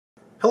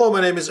Hello,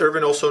 my name is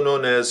Irvin, also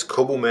known as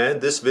Kobo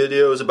Man. This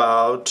video is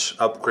about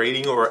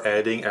upgrading or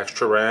adding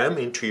extra RAM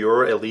into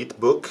your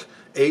EliteBook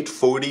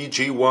 840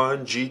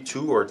 G1,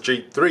 G2, or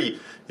G3.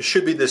 It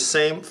should be the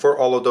same for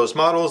all of those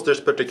models. This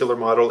particular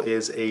model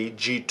is a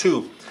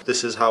G2.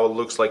 This is how it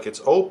looks like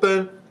it's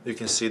open. You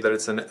can see that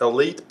it's an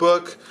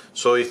EliteBook.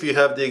 So if you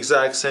have the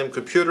exact same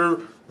computer,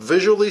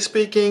 visually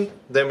speaking,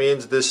 that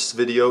means this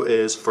video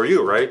is for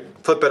you, right?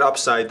 Flip it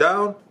upside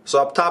down.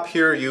 So up top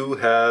here you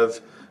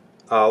have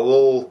a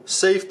little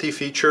safety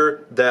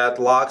feature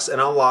that locks and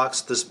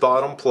unlocks this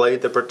bottom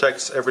plate that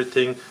protects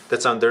everything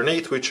that's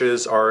underneath, which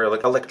is our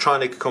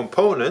electronic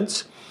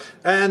components.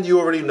 And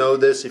you already know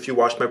this if you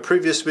watched my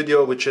previous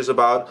video, which is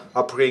about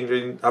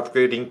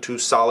upgrading to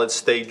solid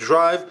state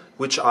drive,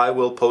 which I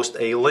will post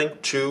a link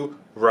to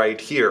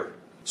right here.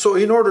 So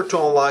in order to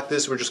unlock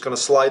this, we're just going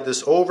to slide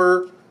this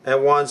over,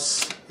 and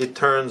once it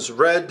turns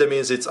red, that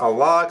means it's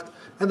unlocked,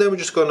 and then we're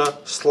just going to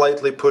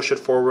slightly push it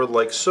forward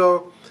like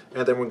so.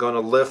 And then we're going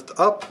to lift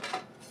up,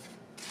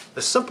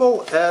 as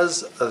simple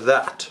as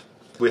that.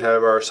 We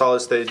have our solid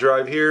state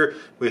drive here,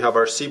 we have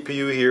our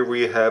CPU here,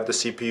 we have the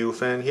CPU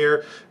fan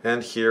here,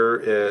 and here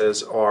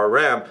is our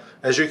RAM.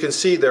 As you can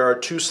see, there are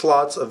two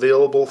slots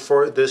available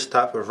for this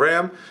type of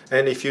RAM,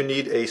 and if you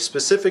need a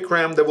specific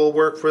RAM that will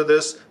work for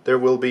this, there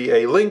will be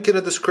a link in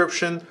the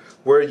description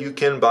where you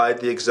can buy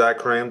the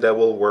exact RAM that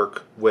will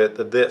work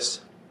with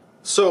this.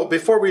 So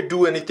before we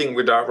do anything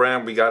with our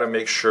RAM, we got to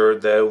make sure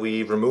that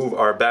we remove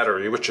our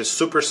battery, which is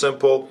super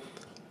simple.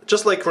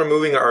 Just like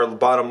removing our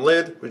bottom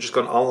lid, we're just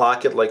going to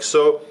unlock it like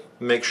so.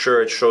 Make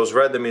sure it shows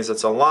red, that means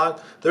it's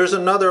unlocked. There's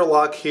another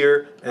lock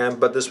here,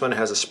 but this one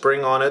has a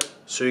spring on it,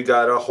 so you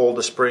got to hold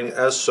the spring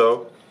as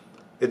so.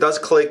 It does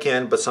click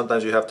in, but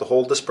sometimes you have to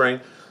hold the spring.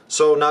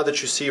 So now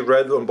that you see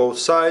red on both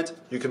sides,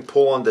 you can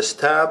pull on this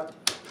tab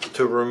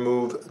to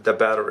remove the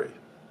battery.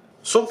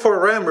 So for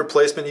RAM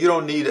replacement, you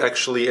don't need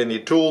actually any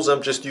tools.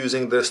 I'm just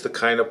using this to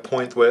kind of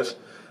point with.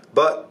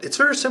 But it's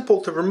very simple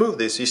to remove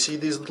this. You see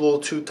these little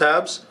two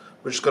tabs?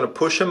 We're just going to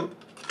push them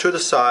to the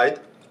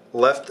side,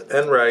 left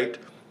and right,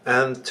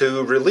 and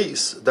to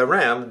release the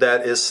RAM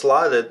that is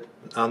slotted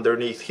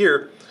underneath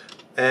here.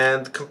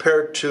 And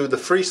compared to the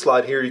free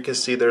slot here, you can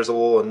see there's a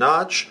little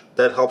notch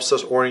that helps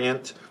us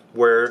orient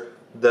where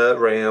the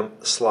RAM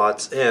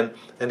slots in.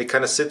 And it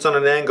kind of sits on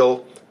an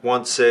angle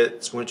once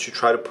you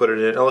try to put it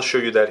in. I'll show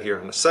you that here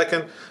in a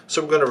second.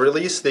 So we're going to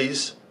release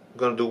these. We're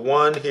going to do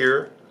one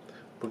here.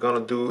 We're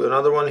going to do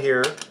another one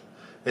here.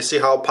 And see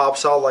how it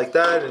pops out like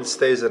that and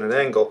stays at an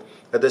angle.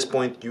 At this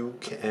point you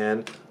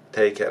can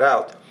take it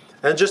out.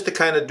 And just to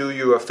kind of do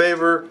you a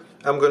favor,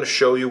 I'm going to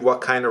show you what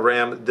kind of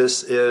RAM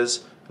this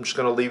is. I'm just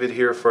going to leave it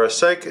here for a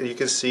sec. You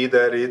can see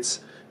that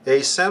it's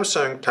a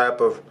Samsung type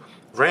of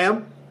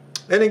RAM.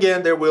 And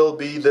again, there will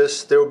be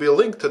a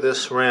link to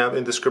this RAM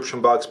in the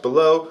description box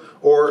below,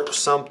 or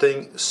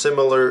something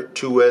similar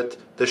to it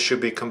that should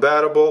be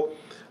compatible.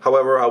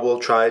 However, I will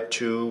try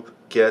to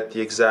get the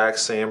exact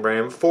same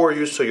RAM for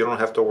you so you don't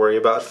have to worry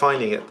about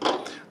finding it.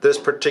 This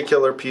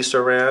particular piece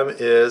of RAM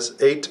is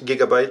 8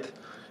 GB,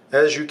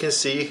 as you can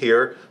see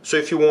here. So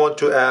if you want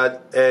to add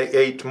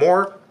 8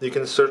 more, you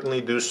can certainly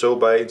do so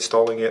by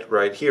installing it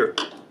right here.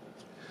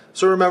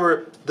 So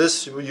remember,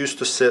 this used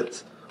to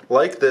sit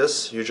like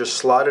this. You just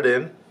slot it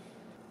in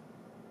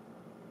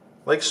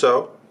like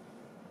so.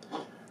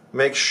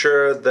 Make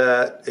sure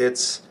that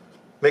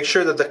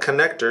the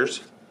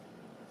connectors,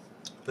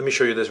 let me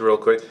show you this real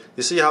quick.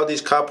 You see how these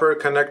copper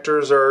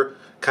connectors are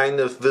kind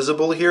of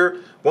visible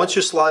here? Once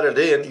you slot it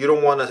in, you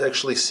don't want to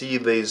actually see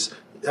these.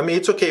 I mean,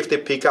 it's okay if they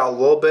peek out a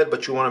little bit,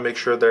 but you want to make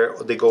sure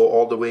they go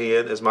all the way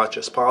in as much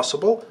as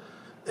possible.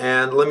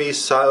 And let me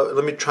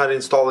try to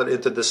install it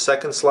into the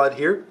second slot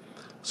here.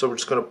 So we're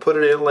just going to put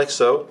it in like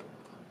so.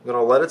 I'm going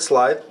to let it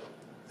slide,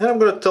 and I'm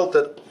going to tilt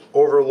it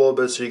over a little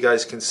bit so you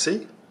guys can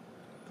see.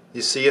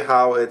 You see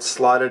how it's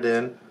slotted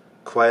in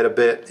quite a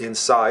bit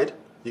inside.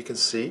 You can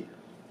see.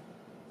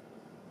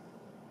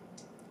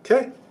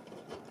 Okay.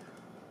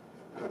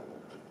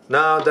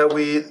 Now that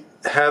we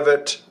have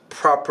it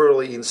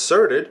properly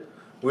inserted,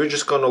 we're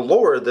just going to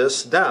lower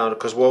this down,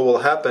 because what will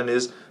happen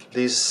is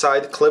these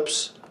side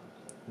clips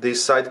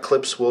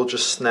will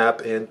just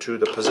snap into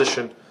the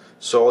position.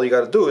 So all you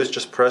got to do is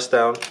just press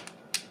down,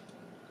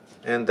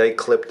 and they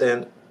clipped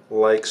in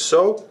like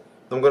so.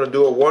 I'm going to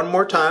do it one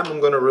more time. I'm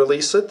going to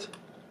release it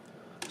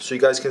so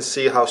you guys can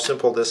see how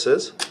simple this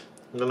is.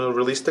 I'm going to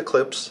release the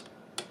clips.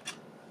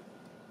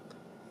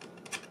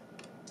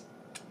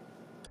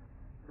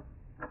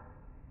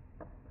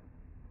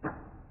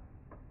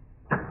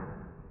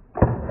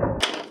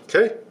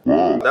 Okay,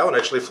 that one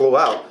actually flew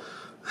out.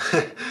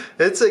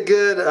 It's a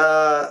good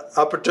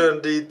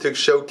opportunity to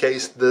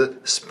showcase the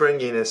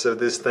springiness of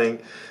this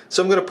thing.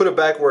 So I'm going to put it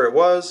back where it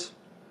was.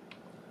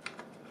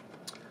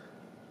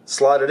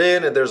 Slide it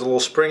in, and there's a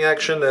little spring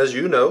action, as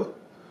you know.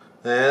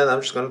 And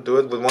I'm just going to do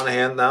it with one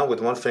hand now,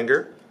 with one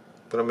finger.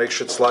 I'm going to make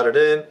sure it's slotted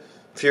in.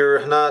 If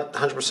you're not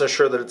 100%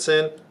 sure that it's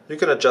in, you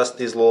can adjust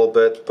these a little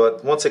bit,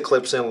 but once it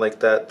clips in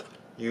like that,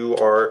 you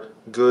are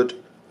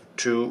good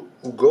to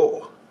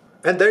go.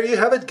 And there you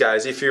have it,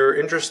 guys. If you're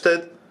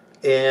interested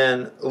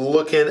in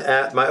looking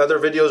at my other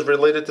videos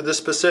related to this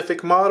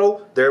specific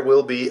model, there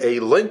will be a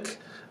link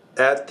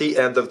at the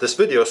end of this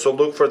video. So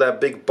look for that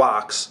big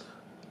box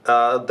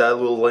that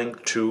will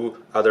link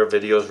to other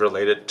videos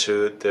related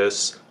to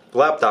this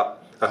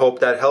laptop. I hope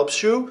that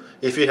helps you.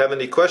 If you have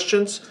any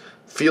questions,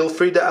 feel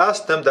free to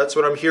ask them. That's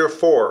what I'm here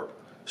for.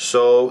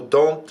 So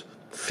don't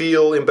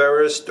feel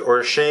embarrassed or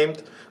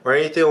ashamed or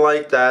anything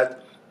like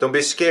that. Don't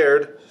be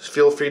scared.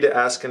 Feel free to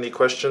ask any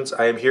questions.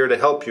 I am here to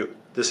help you.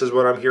 This is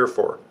what I'm here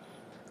for.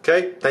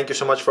 Okay, thank you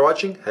so much for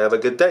watching. Have a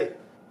good day.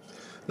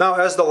 Now,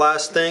 as the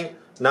last thing,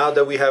 now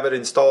that we have it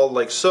installed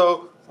like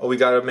so, we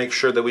got to make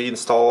sure that we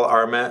install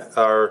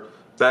our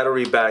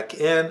battery back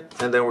in,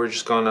 and then we're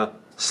just going to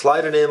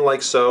slide it in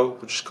like so.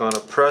 We're just going to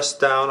press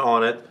down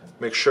on it,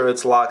 make sure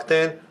it's locked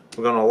in.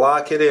 We're going to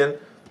lock it in.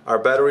 Our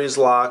battery is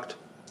locked.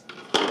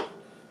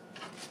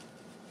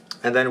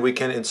 And then we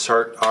can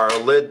insert our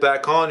lid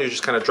back on. You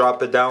just kind of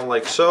drop it down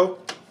like so.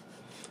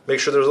 Make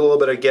sure there's a little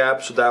bit of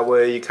gap so that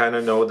way you kind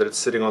of know that it's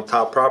sitting on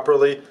top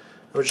properly.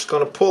 We're just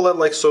going to pull it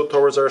like so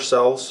towards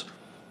ourselves,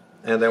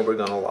 and then we're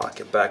going to lock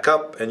it back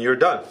up, and you're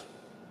done.